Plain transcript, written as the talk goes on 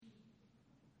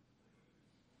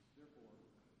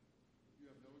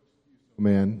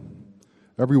Man,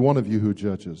 every one of you who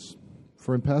judges.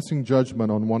 For in passing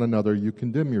judgment on one another you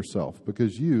condemn yourself,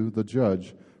 because you, the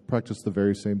judge, practice the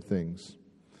very same things.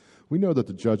 We know that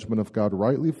the judgment of God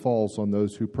rightly falls on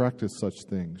those who practice such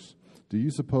things. Do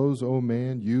you suppose, O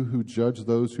man, you who judge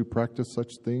those who practice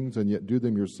such things and yet do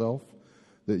them yourself,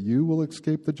 that you will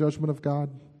escape the judgment of God?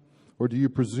 Or do you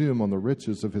presume on the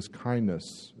riches of his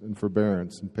kindness and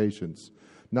forbearance and patience,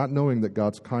 not knowing that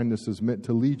God's kindness is meant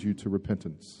to lead you to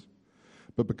repentance?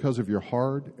 But because of your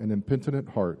hard and impenitent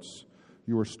hearts,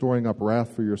 you are storing up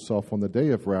wrath for yourself on the day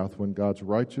of wrath when God's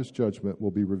righteous judgment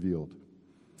will be revealed.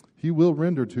 He will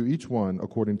render to each one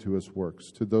according to his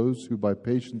works. To those who by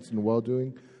patience and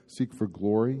well-doing seek for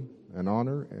glory and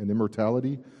honor and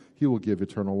immortality, he will give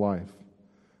eternal life.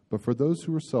 But for those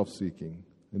who are self-seeking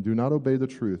and do not obey the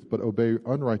truth, but obey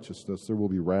unrighteousness, there will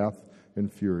be wrath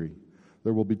and fury.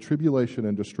 There will be tribulation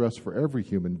and distress for every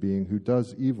human being who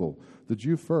does evil, the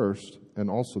Jew first and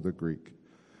also the Greek.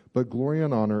 But glory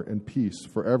and honor and peace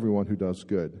for everyone who does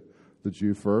good, the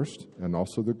Jew first and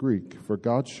also the Greek, for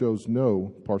God shows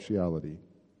no partiality.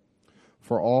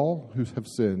 For all who have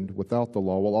sinned without the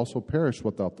law will also perish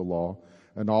without the law,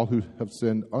 and all who have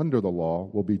sinned under the law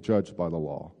will be judged by the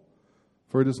law.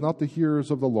 For it is not the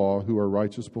hearers of the law who are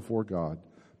righteous before God,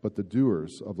 but the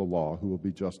doers of the law who will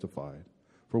be justified.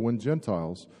 For when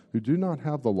Gentiles, who do not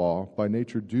have the law, by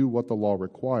nature do what the law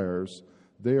requires,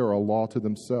 they are a law to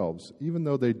themselves, even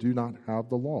though they do not have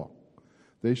the law.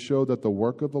 They show that the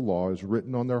work of the law is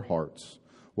written on their hearts,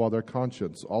 while their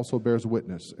conscience also bears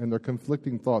witness, and their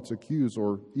conflicting thoughts accuse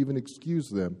or even excuse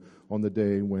them on the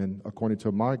day when, according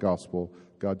to my gospel,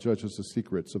 God judges the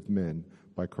secrets of men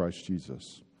by Christ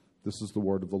Jesus. This is the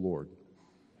word of the Lord.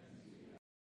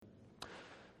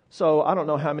 So I don't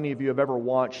know how many of you have ever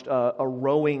watched a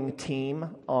rowing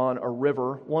team on a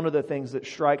river. One of the things that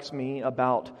strikes me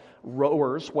about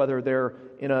rowers, whether they're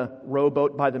in a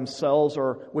rowboat by themselves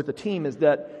or with a team, is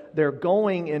that they're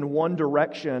going in one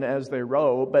direction as they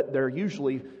row, but they're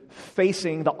usually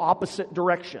facing the opposite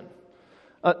direction.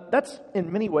 That's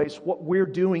in many ways what we're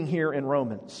doing here in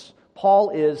Romans.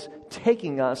 Paul is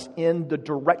taking us in the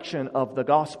direction of the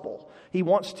gospel. He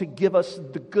wants to give us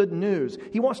the good news.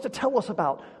 He wants to tell us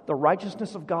about the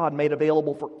righteousness of God made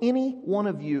available for any one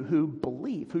of you who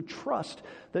believe, who trust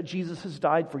that Jesus has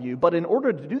died for you. But in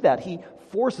order to do that, he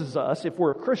forces us, if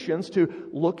we're Christians, to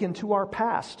look into our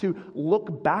past, to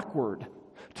look backward,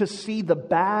 to see the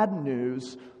bad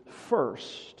news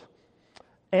first.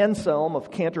 Anselm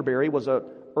of Canterbury was an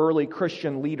early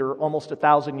Christian leader almost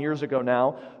 1,000 years ago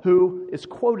now, who is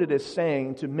quoted as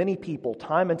saying to many people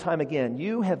time and time again,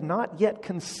 "You have not yet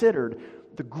considered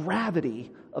the gravity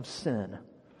of sin.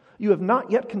 You have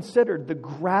not yet considered the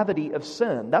gravity of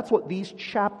sin." That's what these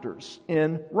chapters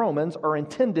in Romans are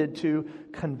intended to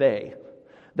convey.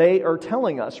 They are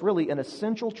telling us really an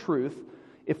essential truth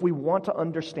if we want to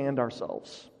understand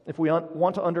ourselves, if we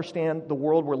want to understand the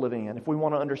world we're living in, if we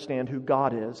want to understand who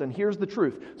God is. And here's the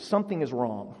truth. Something is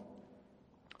wrong.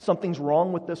 Something's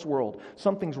wrong with this world.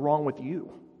 Something's wrong with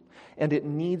you. And it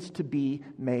needs to be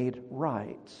made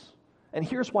right. And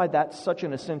here's why that's such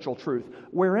an essential truth.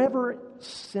 Wherever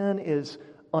sin is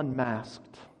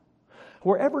unmasked,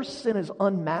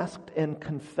 and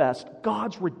confessed,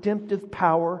 God's redemptive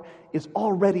power is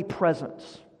already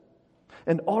present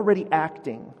and already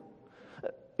acting.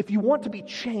 If you want to be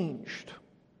changed,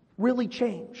 really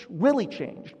changed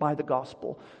by the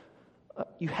gospel,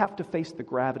 you have to face the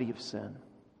gravity of sin.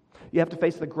 You have to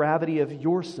face the gravity of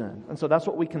your sin. And so that's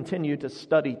what we continue to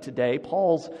study today.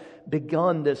 Paul's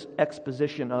begun this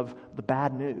exposition of the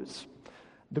bad news,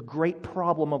 the great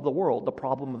problem of the world, the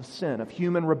problem of sin, of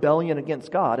human rebellion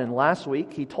against God. And last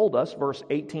week he told us, verse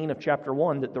 18 of chapter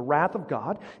 1, that the wrath of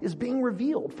God is being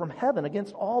revealed from heaven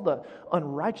against all the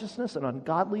unrighteousness and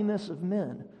ungodliness of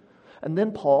men. And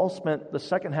then Paul spent the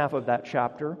second half of that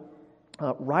chapter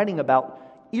writing about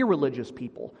irreligious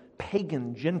people,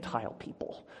 pagan Gentile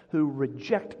people who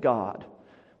reject God.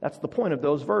 That's the point of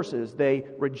those verses. They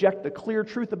reject the clear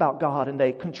truth about God, and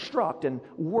they construct and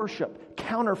worship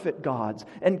counterfeit gods.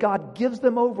 And God gives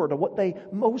them over to what they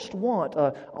most want,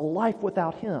 a life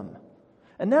without Him.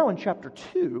 And now in chapter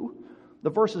 2, the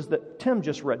verses that Tim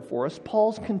just read for us,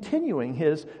 Paul's continuing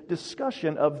his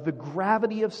discussion of the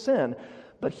gravity of sin.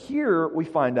 But here we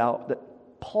find out that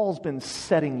Paul's been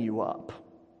setting you up.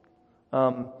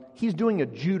 He's doing a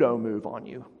judo move on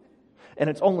you. And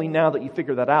it's only now that you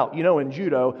figure that out. You know, in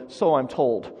judo, so I'm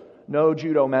told, no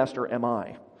judo master am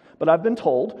I. But I've been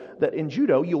told that in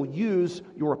judo, you'll use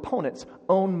your opponent's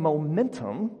own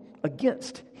momentum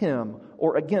against him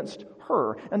or against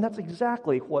her. And that's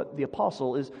exactly what the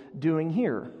apostle is doing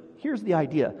here. Here's the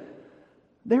idea.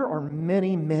 There are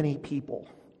many, many people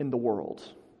in the world.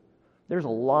 There's a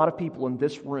lot of people in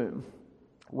this room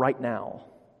right now,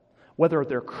 whether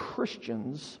they're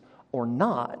Christians or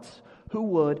not, who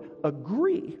would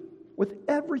agree with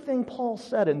everything Paul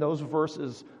said in those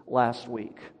verses last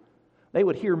week. They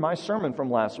would hear my sermon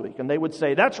from last week and they would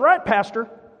say, "That's right, Pastor.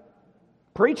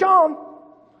 Preach on.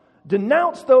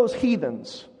 Denounce those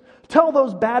heathens. Tell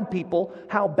those bad people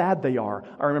how bad they are."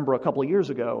 I remember a couple of years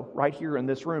ago, right here in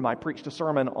this room, I preached a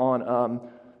sermon on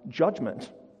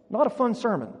judgment. Not a fun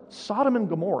sermon. Sodom and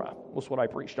Gomorrah was what I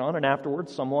preached on. And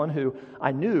afterwards, someone who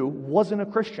I knew wasn't a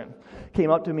Christian came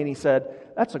up to me and he said,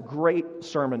 "That's a great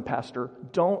sermon, Pastor.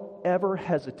 Don't ever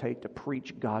hesitate to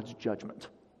preach God's judgment."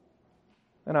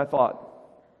 And I thought,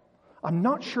 I'm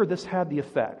not sure this had the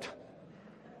effect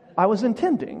I was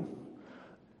intending.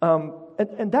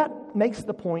 And that makes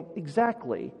the point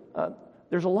exactly.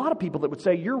 There's a lot of people that would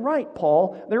say, "You're right,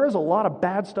 Paul. There is a lot of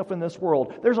bad stuff in this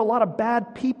world. There's a lot of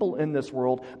bad people in this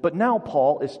world." But now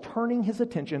Paul is turning his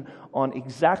attention on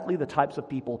exactly the types of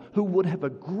people who would have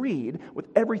agreed with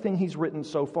everything he's written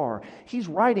so far. He's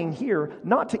writing here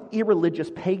not to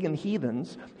irreligious pagan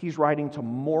heathens. He's writing to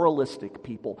moralistic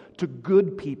people, to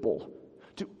good people,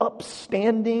 to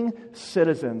upstanding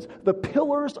citizens, the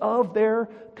pillars of their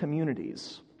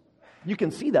communities. You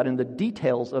can see that in the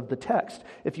details of the text.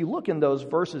 If you look in those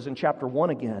verses in chapter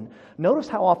 1 again, notice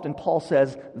how often Paul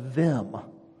says them.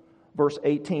 Verse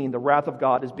 18, the wrath of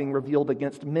God is being revealed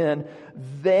against men.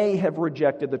 They have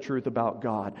rejected the truth about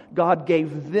God. God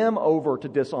gave them over to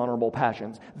dishonorable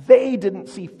passions. They didn't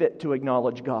see fit to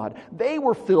acknowledge God. They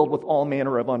were filled with all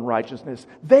manner of unrighteousness.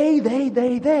 They.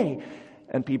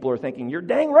 And people are thinking, "You're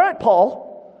dang right,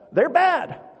 Paul. They're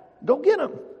bad. Go get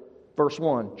them." Verse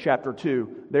 1, chapter 2,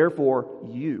 therefore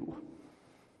you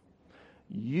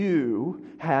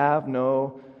have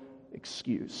no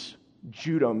excuse.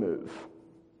 Judo move.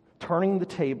 Turning the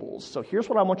tables. So here's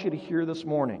what I want you to hear this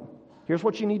morning. Here's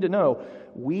what you need to know.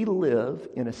 We live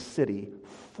in a city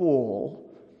full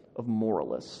of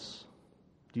moralists.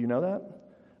 Do you know that?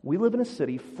 We live in a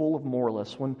city full of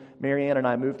moralists. When Marianne and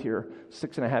I moved here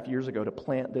 6.5 years ago to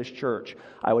plant this church,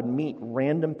 I would meet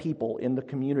random people in the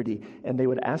community, and they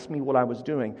would ask me what I was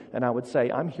doing, and I would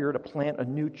say, "I'm here to plant a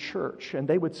new church." And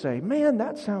they would say, "Man,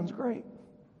 that sounds great."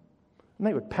 And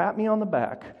they would pat me on the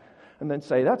back and then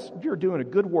say, "You're doing a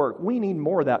good work. We need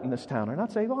more of that in this town." And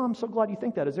I'd say, "Oh, I'm so glad you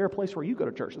think that. Is there a place where you go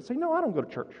to church?" They'd say, "No, I don't go to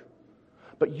church."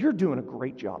 "But you're doing a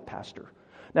great job, Pastor."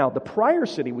 Now, the prior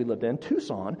city we lived in,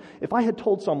 Tucson, if I had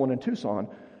told someone in Tucson,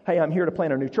 "Hey, I'm here to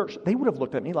plant a new church," they would have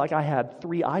looked at me like I had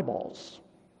 3 eyeballs.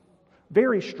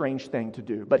 Very strange thing to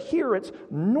do. But here it's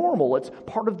normal. It's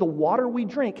part of the water we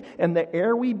drink and the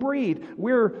air we breathe.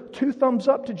 We're 2 thumbs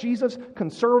up to Jesus,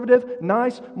 conservative,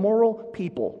 nice, moral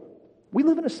people. We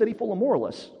live in a city full of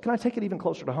moralists. Can I take it even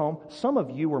closer to home? Some of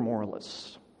you are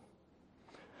moralists.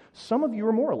 Some of you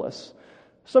are moralists.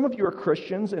 Some of you are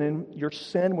Christians, and in your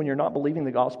sin, when you're not believing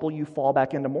the gospel, you fall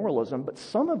back into moralism. But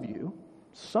some of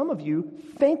you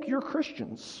think you're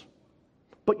Christians,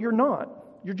 but you're not.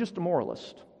 You're just a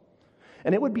moralist.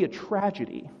 And it would be a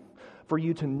tragedy for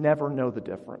you to never know the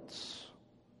difference.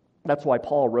 That's why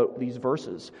Paul wrote these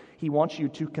verses. He wants you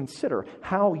to consider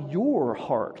how your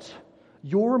heart,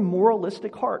 your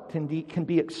moralistic heart can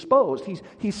be exposed.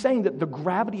 He's saying that the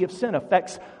gravity of sin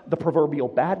affects the proverbial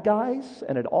bad guys,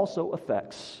 and it also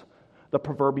affects the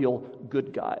proverbial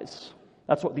good guys.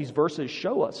 That's what these verses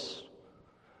show us.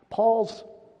 Paul's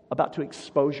about to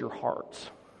expose your heart.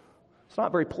 It's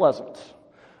not very pleasant,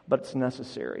 but it's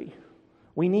necessary.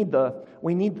 We need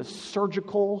the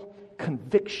surgical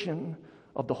conviction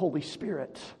of the Holy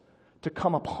Spirit to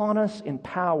come upon us in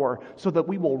power so that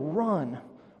we will run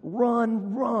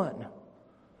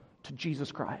to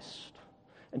Jesus Christ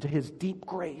and to His deep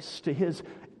grace, to His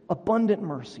abundant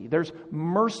mercy. There's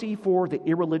mercy for the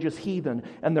irreligious heathen,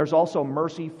 and there's also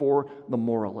mercy for the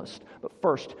moralist. But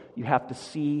first, you have to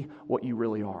see what you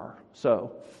really are.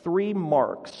 So, 3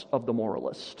 marks of the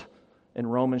moralist in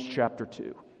Romans chapter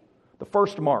 2. The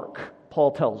first mark,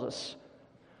 Paul tells us,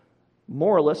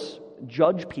 moralists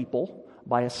judge people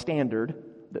by a standard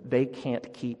that they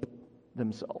can't keep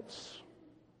themselves.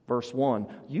 Verse 1,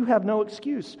 you have no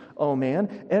excuse, oh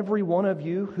man, every one of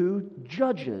you who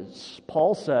judges.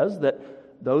 Paul says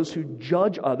that those who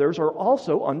judge others are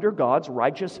also under God's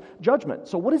righteous judgment.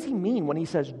 So what does he mean when he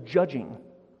says judging?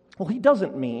 Well, he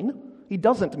doesn't mean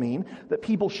that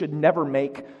people should never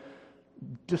make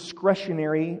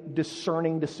discretionary,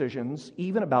 discerning decisions,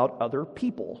 even about other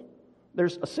people.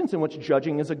 There's a sense in which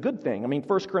judging is a good thing. I mean,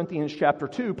 1 Corinthians chapter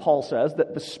 2, Paul says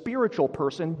that the spiritual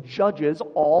person judges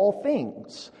all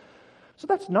things. So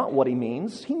that's not what he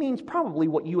means. He means probably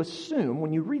what you assume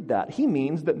when you read that. He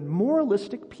means that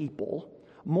moralistic people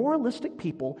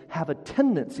have a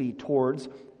tendency towards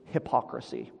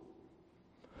hypocrisy.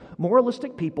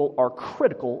 Moralistic people are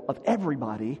critical of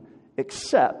everybody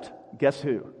except, guess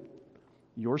who?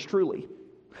 Yours truly.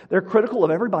 They're critical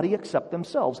of everybody except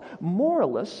themselves.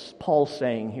 Moralists, Paul's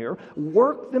saying here,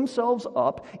 work themselves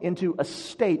up into a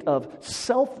state of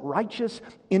self-righteous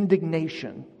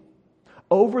indignation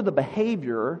over the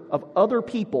behavior of other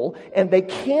people, and they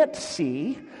can't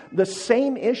see the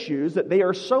same issues that they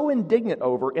are so indignant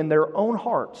over in their own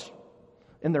hearts,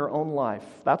 in their own life.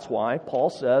 That's why Paul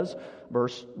says,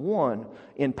 verse 1,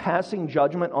 in passing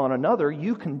judgment on another,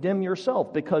 you condemn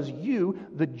yourself, because you,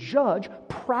 the judge,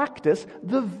 practice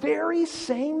the very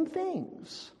same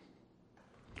things.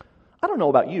 I don't know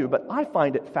about you, but I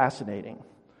find it fascinating.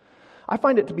 I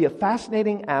find it to be a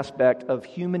fascinating aspect of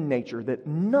human nature that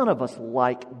none of us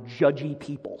like judgy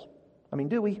people. I mean,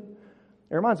 do we? It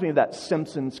reminds me of that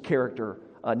Simpsons character,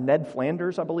 Ned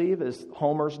Flanders, I believe, is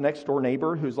Homer's next-door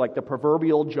neighbor, who's like the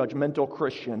proverbial judgmental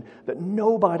Christian that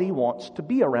nobody wants to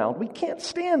be around. We can't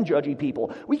stand judgy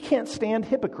people. We can't stand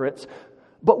hypocrites,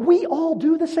 but we all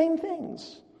do the same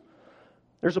things.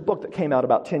 There's a book that came out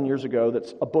about 10 years ago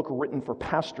that's a book written for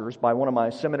pastors by one of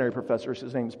my seminary professors.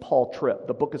 His name is Paul Tripp.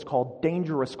 The book is called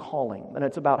Dangerous Calling, and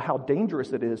it's about how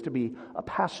dangerous it is to be a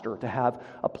pastor, to have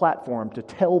a platform, to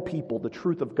tell people the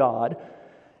truth of God,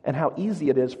 and how easy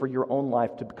it is for your own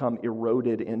life to become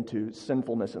eroded into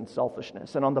sinfulness and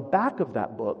selfishness. And on the back of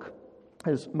that book,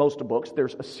 as most books,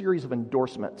 there's a series of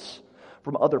endorsements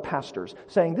from other pastors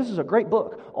saying, this is a great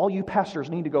book. All you pastors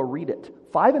need to go read it.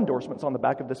 5 endorsements on the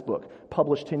back of this book,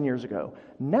 published 10 years ago.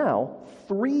 Now,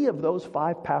 3 of those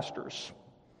 5 pastors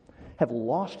have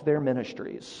lost their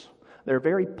ministries, their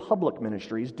very public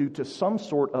ministries, due to some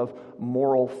sort of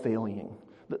moral failing.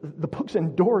 The book's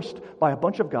endorsed by a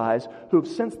bunch of guys who have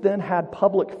since then had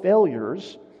public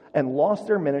failures and lost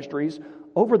their ministries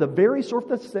over the very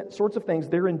sorts of things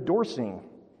they're endorsing.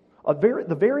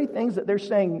 The very things that they're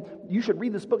saying, you should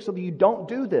read this book so that you don't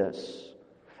do this.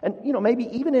 And, maybe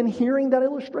even in hearing that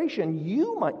illustration,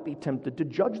 you might be tempted to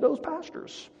judge those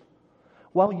pastors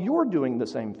while you're doing the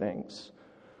same things.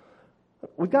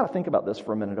 We've got to think about this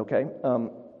for a minute, okay?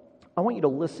 I want you to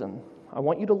listen. I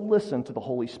want you to listen to the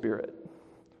Holy Spirit,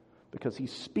 because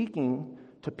He's speaking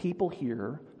to people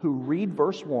here who read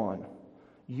verse 1.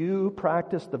 You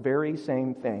practice the very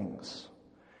same things.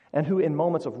 And who in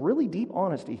moments of really deep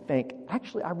honesty think,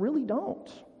 actually, I really don't.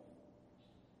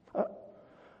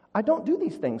 I don't do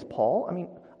these things, Paul. I mean,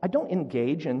 I don't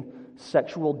engage in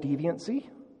sexual deviancy.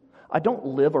 I don't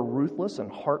live a ruthless and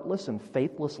heartless and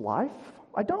faithless life.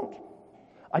 I don't.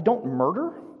 I don't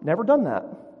murder. Never done that.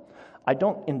 I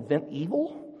don't invent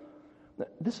evil.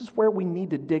 This is where we need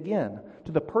to dig in.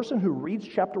 To the person who reads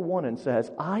chapter 1 and says,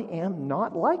 I am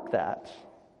not like that.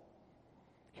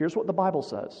 Here's what the Bible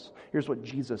says. Here's what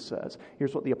Jesus says.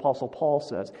 Here's what the Apostle Paul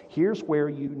says. Here's where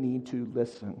you need to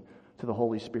listen to the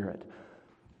Holy Spirit.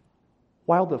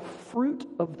 While the fruit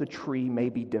of the tree may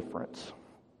be different,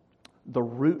 the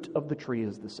root of the tree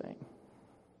is the same.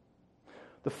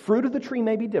 The fruit of the tree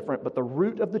may be different, but the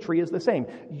root of the tree is the same.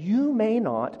 You may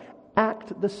not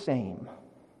act the same,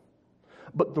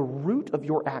 but the root of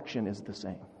your action is the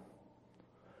same.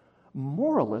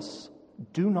 Moralists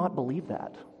do not believe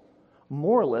that.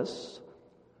 Moralists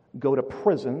go to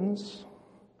prisons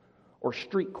or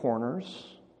street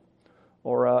corners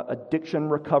or addiction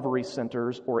recovery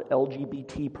centers or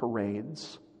LGBT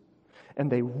parades,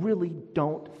 and they really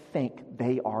don't think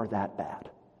they are that bad.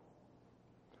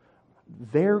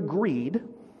 Their greed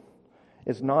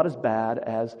is not as bad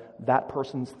as that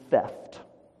person's theft.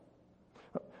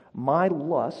 My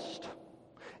lust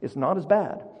is not as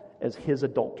bad as his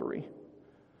adultery.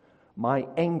 My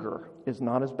anger is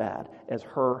not as bad as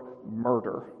her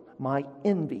murder. My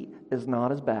envy is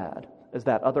not as bad as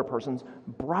that other person's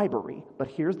bribery. But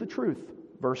here's the truth,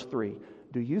 verse 3.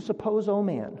 Do you suppose, O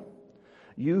man,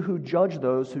 you who judge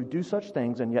those who do such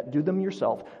things and yet do them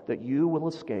yourself, that you will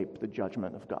escape the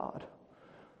judgment of God?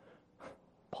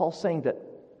 Paul's saying that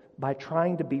by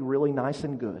trying to be really nice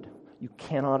and good, you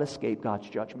cannot escape God's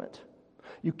judgment.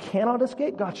 You cannot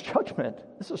escape God's judgment.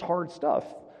 This is hard stuff.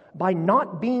 By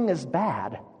not being as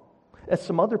bad as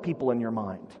some other people in your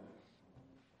mind.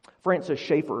 Francis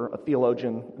Schaeffer, a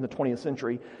theologian in the 20th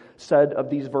century, said of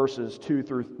these verses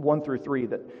 1 through 3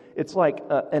 that it's like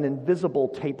an invisible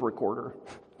tape recorder.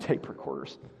 Tape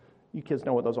recorders. You kids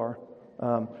know what those are.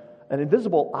 An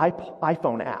invisible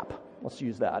iPhone app, let's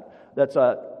use that, that's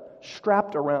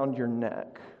strapped around your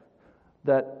neck,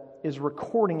 that is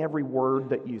recording every word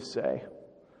that you say.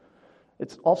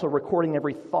 It's also recording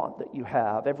every thought that you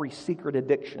have, every secret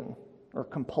addiction or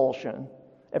compulsion,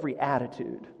 every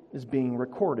attitude is being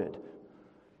recorded.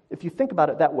 If you think about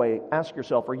it that way, ask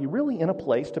yourself, are you really in a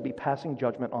place to be passing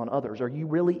judgment on others? Are you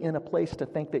really in a place to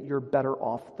think that you're better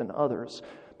off than others?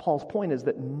 Paul's point is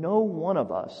that no one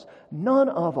of us, none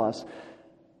of us,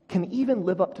 can even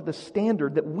live up to the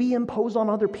standard that we impose on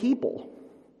other people,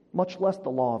 much less the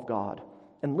law of God.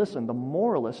 And listen, the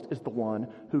moralist is the one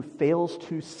who fails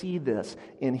to see this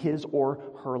in his or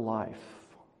her life.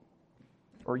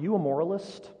 Are you a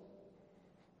moralist?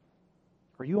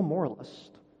 Are you a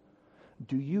moralist?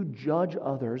 Do you judge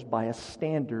others by a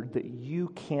standard that you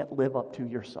can't live up to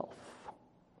yourself?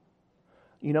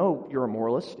 You know you're a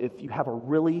moralist if you have a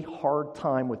really hard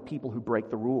time with people who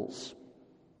break the rules.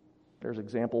 There's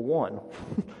example one.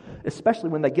 Especially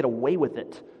when they get away with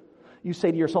it. You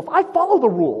say to yourself, I follow the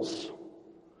rules.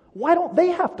 Why don't they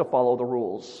have to follow the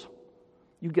rules?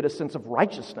 You get a sense of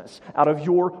righteousness out of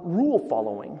your rule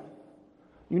following.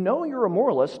 You know you're a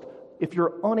moralist if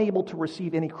you're unable to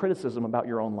receive any criticism about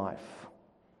your own life.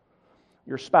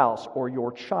 Your spouse or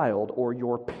your child or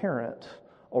your parent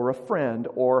or a friend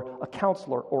or a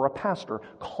counselor or a pastor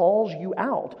calls you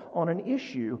out on an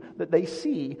issue that they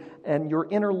see, and your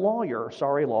inner lawyer,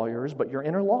 sorry lawyers, but your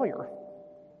inner lawyer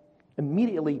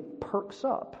immediately perks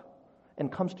up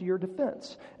and comes to your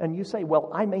defense. And you say, well,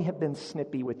 I may have been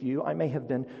snippy with you, I may have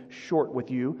been short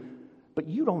with you, but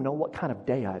you don't know what kind of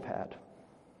day I've had.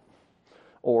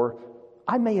 Or,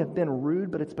 I may have been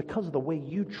rude, but it's because of the way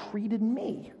you treated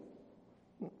me.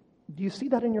 Do you see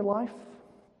that in your life?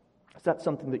 Is that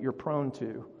something that you're prone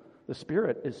to? The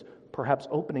Spirit is perhaps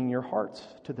opening your hearts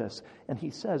to this. And He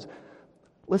says,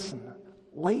 listen,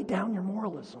 lay down your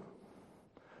moralism.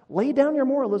 Lay down your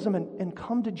moralism and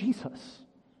come to Jesus.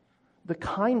 The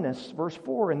kindness, verse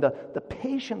 4, and the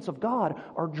patience of God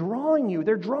are drawing you.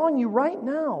 They're drawing you right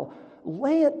now.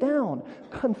 Lay it down.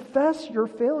 Confess your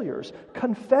failures.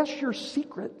 Confess your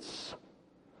secrets.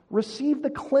 Receive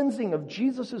the cleansing of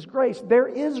Jesus' grace. There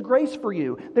is grace for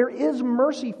you. There is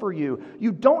mercy for you.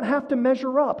 You don't have to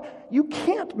measure up. You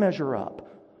can't measure up.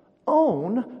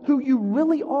 Own who you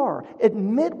really are.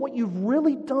 Admit what you've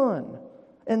really done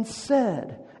and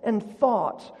said and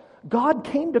thought. God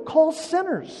came to call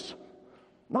sinners,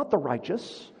 not the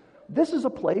righteous. This is a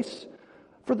place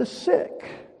for the sick,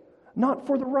 not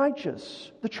for the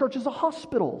righteous. The church is a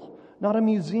hospital, not a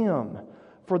museum.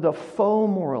 For the faux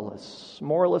moralists.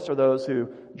 Moralists are those who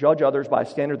judge others by a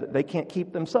standard that they can't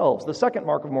keep themselves. The second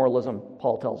mark of moralism,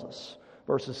 Paul tells us,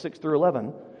 verses 6 through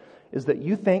 11, is that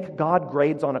you think God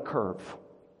grades on a curve.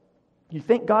 You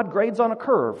think God grades on a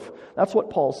curve. That's what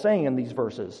Paul's saying in these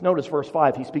verses. Notice verse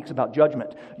 5, he speaks about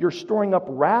judgment. You're storing up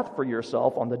wrath for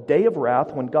yourself on the day of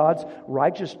wrath when God's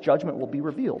righteous judgment will be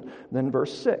revealed. Then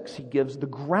verse 6, he gives the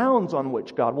grounds on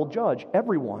which God will judge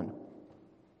everyone.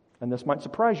 And this might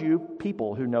surprise you,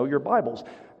 people who know your Bibles.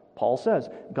 Paul says,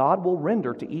 God will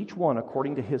render to each one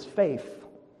according to his faith.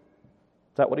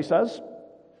 Is that what he says?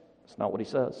 It's not what he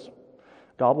says.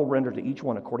 God will render to each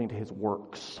one according to his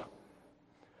works.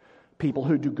 People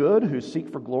who do good, who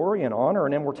seek for glory and honor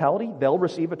and immortality, they'll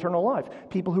receive eternal life.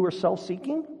 People who are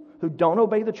self-seeking, who don't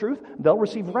obey the truth, they'll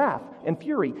receive wrath and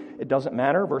fury. It doesn't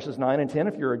matter, verses 9 and 10,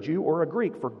 if you're a Jew or a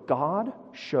Greek, for God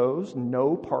shows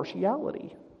no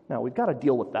partiality. Now, we've got to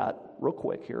deal with that real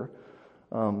quick here.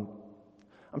 I'm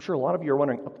sure a lot of you are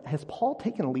wondering, has Paul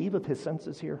taken leave of his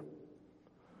senses here?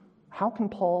 How can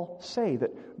Paul say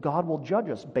that God will judge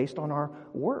us based on our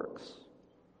works?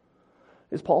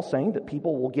 Is Paul saying that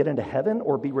people will get into heaven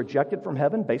or be rejected from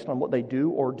heaven based on what they do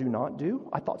or do not do?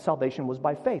 I thought salvation was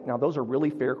by faith. Now, those are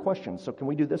really fair questions. So can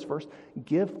we do this first?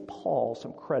 Give Paul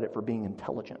some credit for being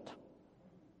intelligent.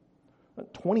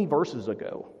 20 verses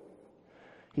ago,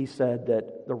 he said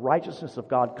that the righteousness of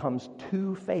God comes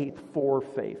to faith for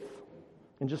faith.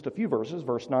 In just a few verses,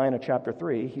 verse 9 of chapter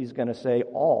 3, he's going to say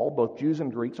all, both Jews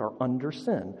and Greeks, are under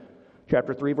sin.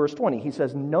 Chapter 3, verse 20, he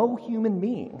says no human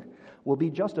being will be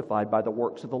justified by the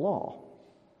works of the law.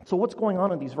 So what's going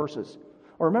on in these verses?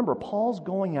 Well, remember, Paul's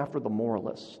going after the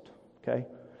moralist, okay?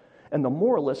 And the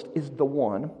moralist is the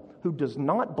one who does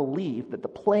not believe that the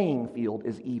playing field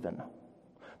is even.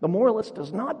 The moralist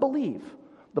does not believe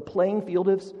the playing field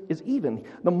is even.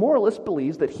 The moralist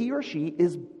believes that he or she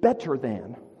is better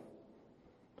than,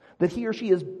 that he or she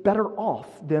is better off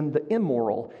than the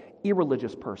immoral,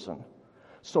 irreligious person.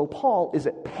 So Paul is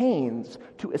at pains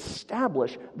to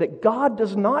establish that God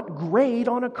does not grade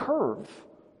on a curve.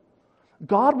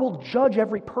 God will judge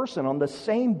every person on the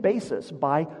same basis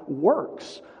by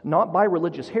works, not by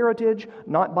religious heritage,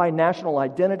 not by national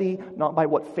identity, not by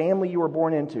what family you were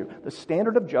born into. The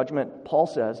standard of judgment, Paul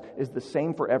says, is the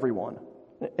same for everyone.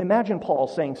 Imagine Paul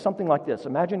saying something like this.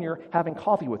 Imagine you're having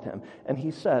coffee with him, and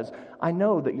he says, I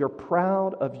know that you're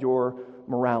proud of your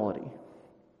morality.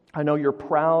 I know you're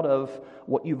proud of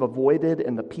what you've avoided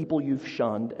and the people you've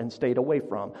shunned and stayed away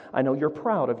from. I know you're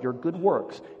proud of your good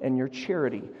works and your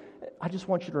charity. I just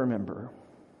want you to remember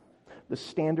the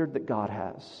standard that God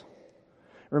has.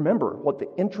 Remember what the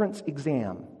entrance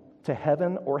exam to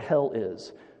heaven or hell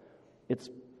is. It's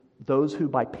those who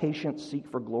by patience seek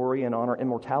for glory and honor,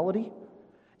 immortality,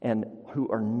 and who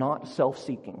are not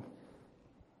self-seeking.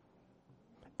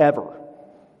 Ever.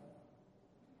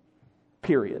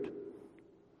 Period.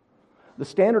 The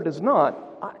standard is not,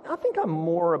 I think I'm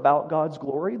more about God's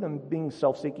glory than being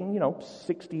self-seeking,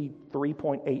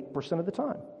 63.8% of the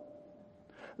time.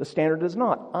 The standard is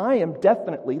not, I am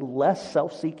definitely less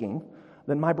self-seeking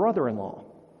than my brother-in-law.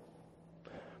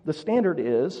 The standard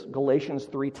is Galatians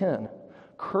 3:10.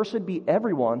 Cursed be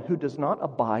everyone who does not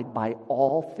abide by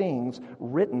all things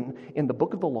written in the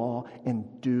book of the law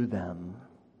and do them.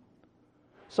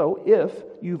 So if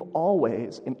you've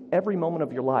always, in every moment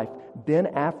of your life, been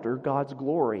after God's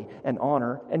glory and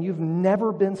honor, and you've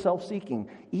never been self-seeking,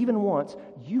 even once,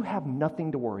 you have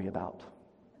nothing to worry about.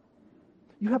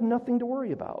 You have nothing to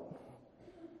worry about.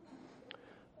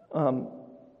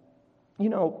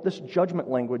 This judgment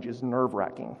language is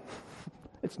nerve-wracking.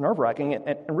 It's nerve-wracking,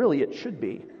 and really it should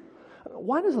be.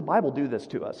 Why does the Bible do this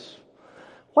to us?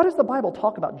 Why does the Bible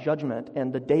talk about judgment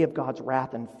and the day of God's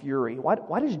wrath and fury?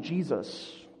 Why does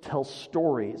Jesus tell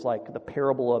stories like the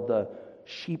parable of the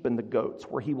sheep and the goats,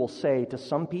 where he will say to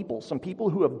some people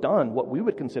who have done what we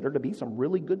would consider to be some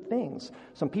really good things,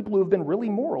 some people who have been really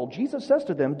moral, Jesus says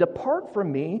to them, "Depart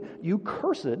from me, you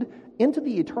cursed, into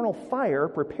the eternal fire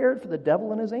prepared for the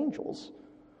devil and his angels."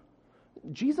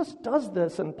 Jesus does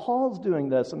this, and Paul's doing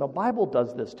this, and the Bible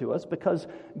does this to us because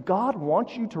God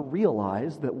wants you to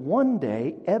realize that one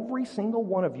day every single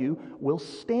one of you will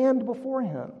stand before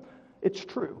him. It's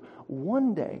true.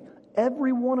 One day,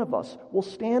 every one of us will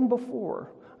stand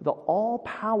before the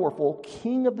all-powerful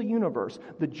King of the universe,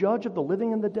 the judge of the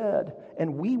living and the dead,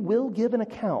 and we will give an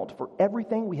account for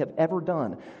everything we have ever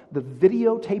done. The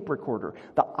videotape recorder,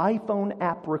 the iPhone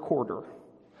app recorder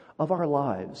of our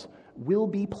lives will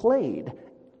be played,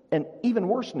 and even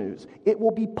worse news, it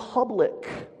will be public.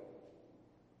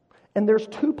 And there's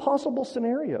two possible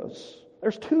scenarios.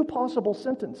 There's two possible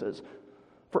sentences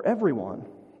for everyone,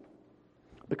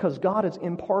 because God is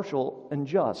impartial and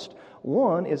just.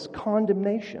 One is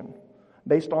condemnation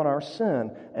based on our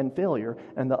sin and failure,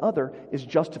 and the other is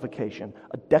justification,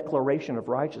 a declaration of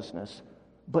righteousness,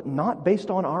 but not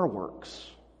based on our works.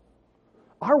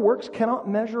 Our works cannot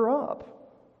measure up.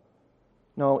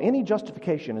 No, any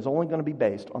justification is only going to be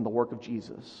based on the work of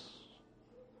Jesus.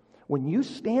 When you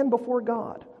stand before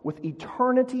God with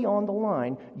eternity on the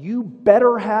line, you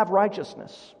better have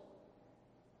righteousness.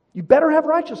 You better have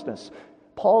righteousness.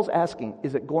 Paul's asking,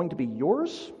 is it going to be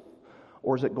yours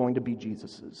or is it going to be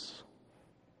Jesus's?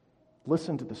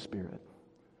 Listen to the Spirit.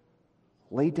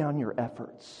 Lay down your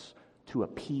efforts to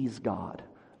appease God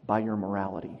by your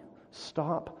morality.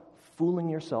 Stop fooling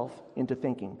yourself into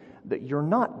thinking that you're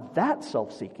not that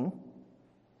self-seeking.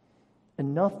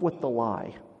 Enough with the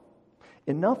lie.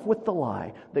 Enough with the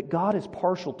lie that God is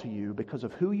partial to you because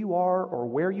of who you are or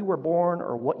where you were born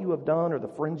or what you have done or the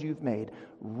friends you've made.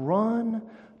 Run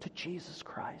to Jesus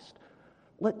Christ.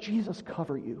 Let Jesus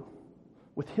cover you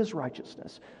with his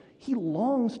righteousness. He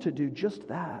longs to do just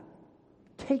that.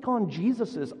 Take on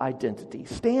Jesus' identity.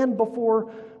 Stand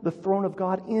before the throne of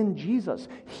God in Jesus.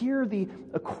 Hear the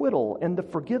acquittal and the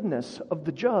forgiveness of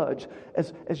the judge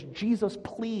as Jesus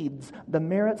pleads the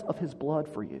merits of his blood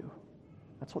for you.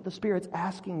 That's what the Spirit's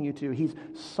asking you to. He's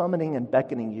summoning and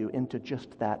beckoning you into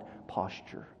just that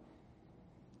posture.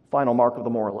 Final mark of the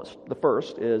moralist. The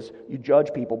first is you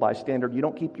judge people by standard you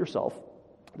don't keep yourself.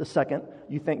 The second,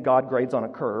 you think God grades on a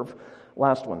curve.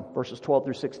 Last one, verses 12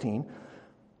 through 16.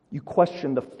 You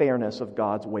question the fairness of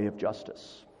God's way of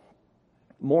justice.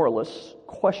 Moralists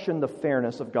question the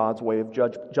fairness of God's way of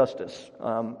justice.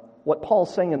 What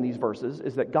Paul's saying in these verses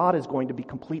is that God is going to be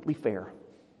completely fair.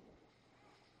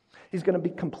 He's going to be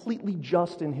completely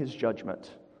just in his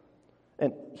judgment.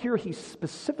 And here he's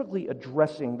specifically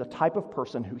addressing the type of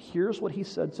person who hears what he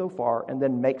said so far and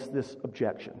then makes this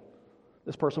objection.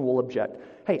 This person will object,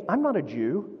 hey, I'm not a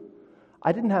Jew.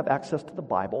 I didn't have access to the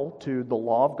Bible, to the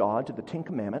law of God, to the Ten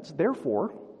Commandments.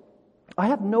 Therefore, I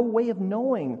have no way of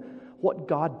knowing what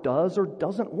God does or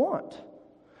doesn't want.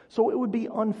 So it would be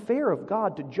unfair of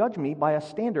God to judge me by a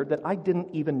standard that I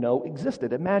didn't even know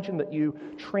existed. Imagine that you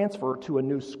transfer to a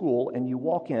new school and you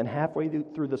walk in halfway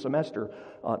through the semester,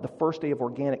 the first day of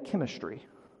organic chemistry.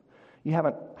 You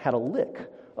haven't had a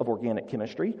lick of organic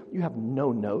chemistry. You have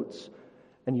no notes.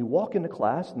 And you walk into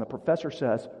class and the professor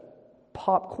says,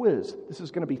 pop quiz. This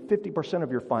is going to be 50%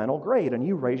 of your final grade. And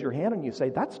you raise your hand and you say,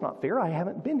 that's not fair. I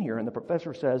haven't been here. And the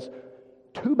professor says,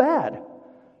 too bad.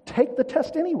 Take the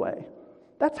test anyway.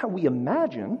 That's how we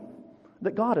imagine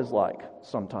that God is like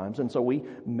sometimes. And so we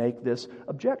make this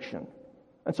objection.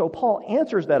 And so Paul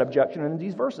answers that objection in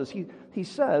these verses. He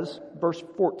says, verse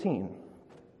 14,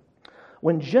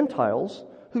 when Gentiles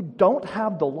who don't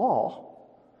have the law,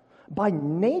 by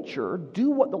nature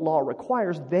do what the law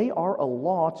requires, they are a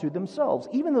law to themselves,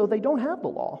 even though they don't have the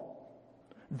law.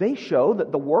 They show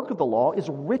that the work of the law is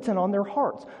written on their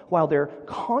hearts, while their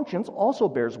conscience also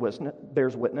bears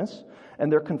witness,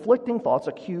 and their conflicting thoughts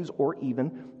accuse or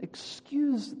even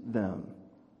excuse them.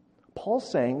 Paul's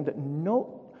saying that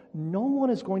no one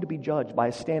is going to be judged by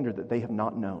a standard that they have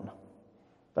not known.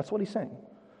 That's what he's saying.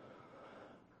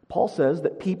 Paul says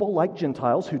that people like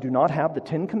Gentiles who do not have the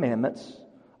 10 Commandments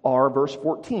are, verse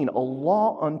 14, a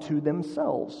law unto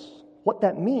themselves. What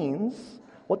that means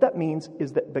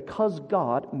is that because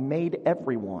God made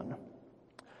everyone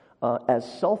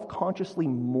as self-consciously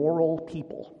moral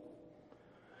people,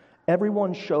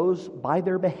 everyone shows by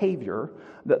their behavior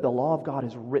that the law of God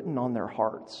is written on their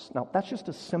hearts. Now, that's just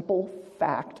a simple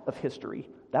fact of history.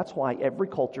 That's why every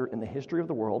culture in the history of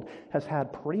the world has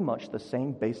had pretty much the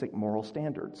same basic moral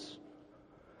standards.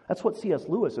 That's what C.S.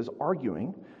 Lewis is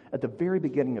arguing at the very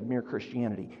beginning of Mere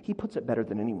Christianity. He puts it better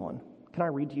than anyone. Can I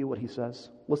read to you what he says?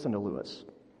 Listen to Lewis.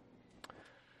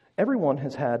 Everyone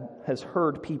has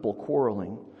heard people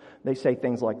quarreling. They say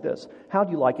things like this: how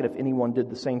do you like it if anyone did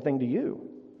the same thing to you?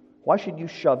 Why should you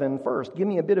shove in first? Give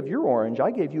me a bit of your orange.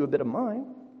 I gave you a bit of mine.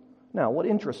 Now, what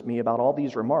interests me about all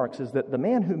these remarks is that the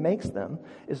man who makes them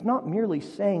is not merely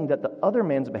saying that the other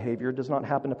man's behavior does not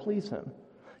happen to please him.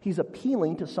 He's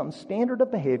appealing to some standard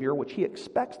of behavior which he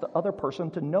expects the other person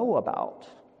to know about.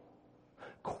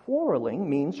 Quarreling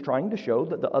means trying to show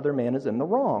that the other man is in the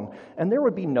wrong, and there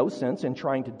would be no sense in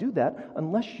trying to do that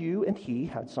unless you and he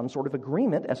had some sort of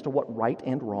agreement as to what right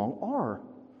and wrong are.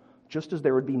 Just as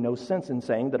there would be no sense in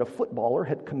saying that a footballer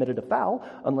had committed a foul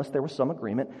unless there was some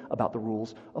agreement about the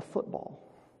rules of football.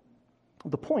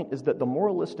 The point is that the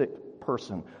moralistic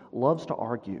person loves to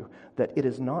argue that it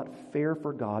is not fair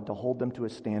for God to hold them to a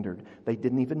standard they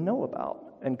didn't even know about.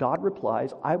 And God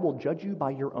replies, I will judge you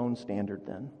by your own standard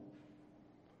then.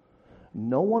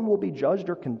 No one will be judged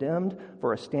or condemned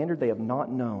for a standard they have not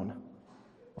known.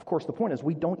 Of course, the point is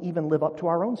we don't even live up to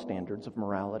our own standards of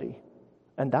morality.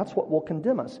 And that's what will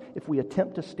condemn us if we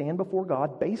attempt to stand before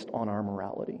God based on our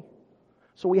morality.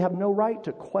 So we have no right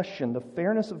to question the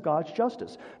fairness of God's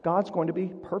justice. God's going to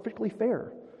be perfectly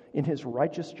fair in his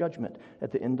righteous judgment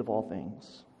at the end of all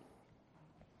things.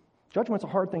 Judgment's a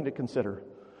hard thing to consider.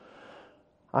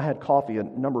 I had coffee a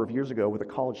number of years ago with a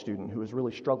college student who was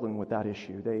really struggling with that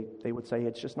issue. They would say,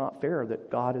 it's just not fair that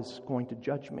God is going to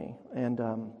judge me. And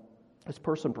this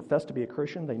person professed to be a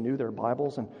Christian. They knew their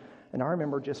Bibles. And I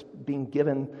remember just being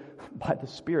given by the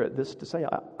Spirit this to say,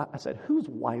 I said, who's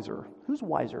wiser? Who's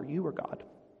wiser, you or God?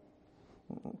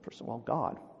 Person, well,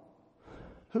 God.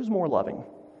 Who's more loving?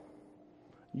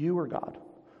 You or God?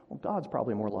 Well, God's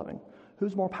probably more loving.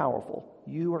 Who's more powerful?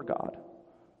 You or God?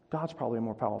 God's probably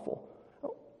more powerful.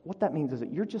 What that means is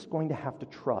that you're just going to have to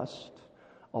trust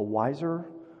a wiser,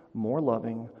 more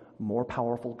loving, more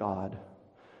powerful God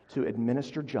to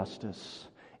administer justice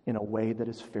in a way that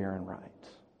is fair and right.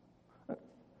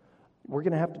 We're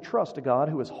going to have to trust a God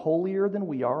who is holier than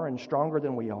we are and stronger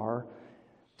than we are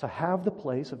to have the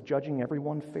place of judging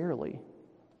everyone fairly.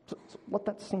 So let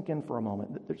that sink in for a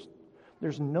moment.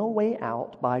 There's no way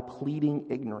out by pleading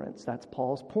ignorance. That's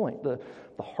Paul's point. The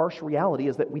harsh reality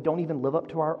is that we don't even live up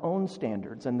to our own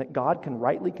standards and that God can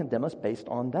rightly condemn us based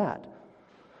on that.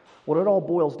 What it all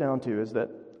boils down to is that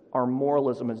our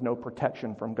moralism is no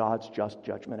protection from God's just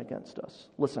judgment against us.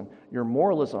 Listen, your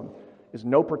moralism is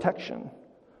no protection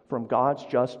from God's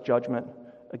just judgment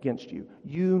against you.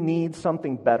 You need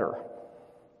something better.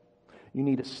 You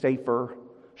need a safer,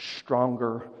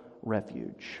 stronger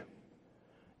refuge.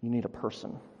 You need a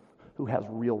person who has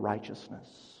real righteousness.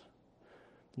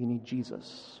 You need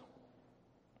Jesus.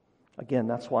 Again,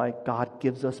 that's why God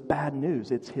gives us bad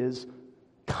news. It's his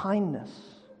kindness.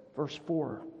 Verse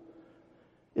 4.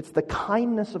 It's the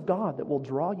kindness of God that will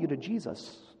draw you to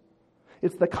Jesus.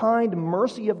 It's the kind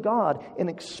mercy of God in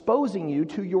exposing you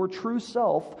to your true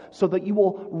self so that you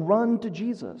will run to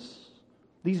Jesus.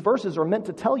 These verses are meant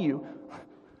to tell you,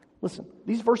 listen,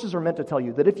 these verses are meant to tell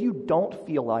you that if you don't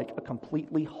feel like a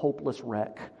completely hopeless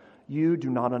wreck, you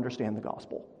do not understand the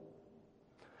gospel.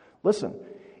 Listen,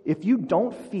 if you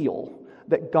don't feel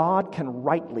that God can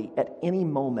rightly, at any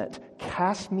moment,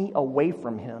 cast me away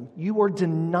from Him, you are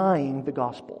denying the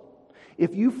gospel.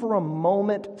 If you for a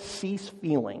moment cease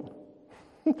feeling,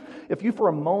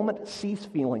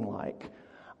 like,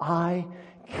 I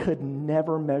could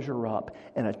never measure up,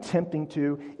 and attempting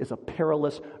to is a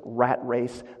perilous rat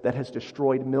race that has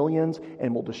destroyed millions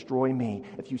and will destroy me.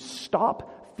 If you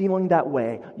stop feeling that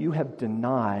way, you have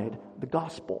denied the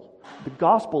gospel. The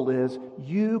gospel is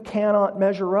you cannot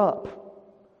measure up.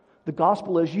 The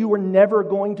gospel is you are never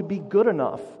going to be good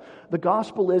enough. The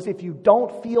gospel is if you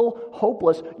don't feel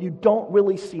hopeless, you don't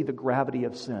really see the gravity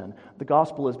of sin. The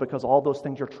gospel is because all those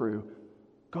things are true,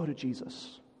 go to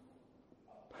Jesus.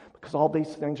 Because all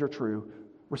these things are true,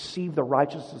 receive the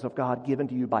righteousness of God given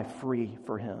to you by free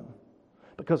for Him.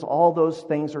 Because all those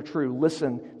things are true,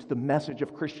 listen to the message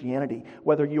of Christianity.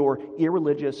 Whether you're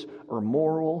irreligious or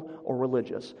moral or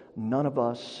religious, none of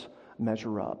us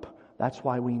measure up. That's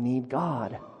why we need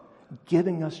God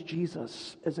giving us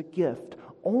Jesus as a gift.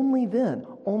 Only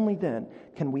then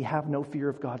can we have no fear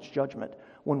of God's judgment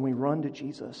when we run to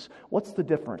Jesus. What's the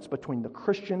difference between the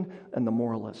Christian and the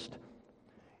moralist?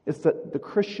 It's that the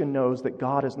Christian knows that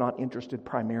God is not interested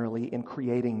primarily in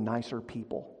creating nicer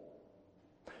people.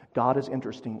 God is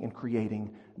interested in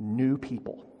creating new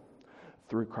people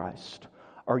through Christ.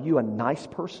 Are you a nice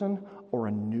person or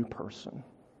a new person?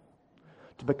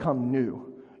 To become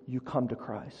new, you come to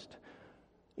Christ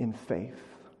in faith,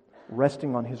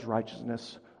 resting on His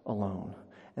righteousness alone,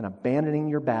 and abandoning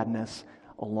your badness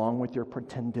along with your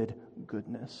pretended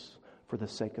goodness for the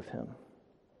sake of Him.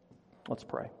 Let's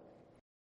pray.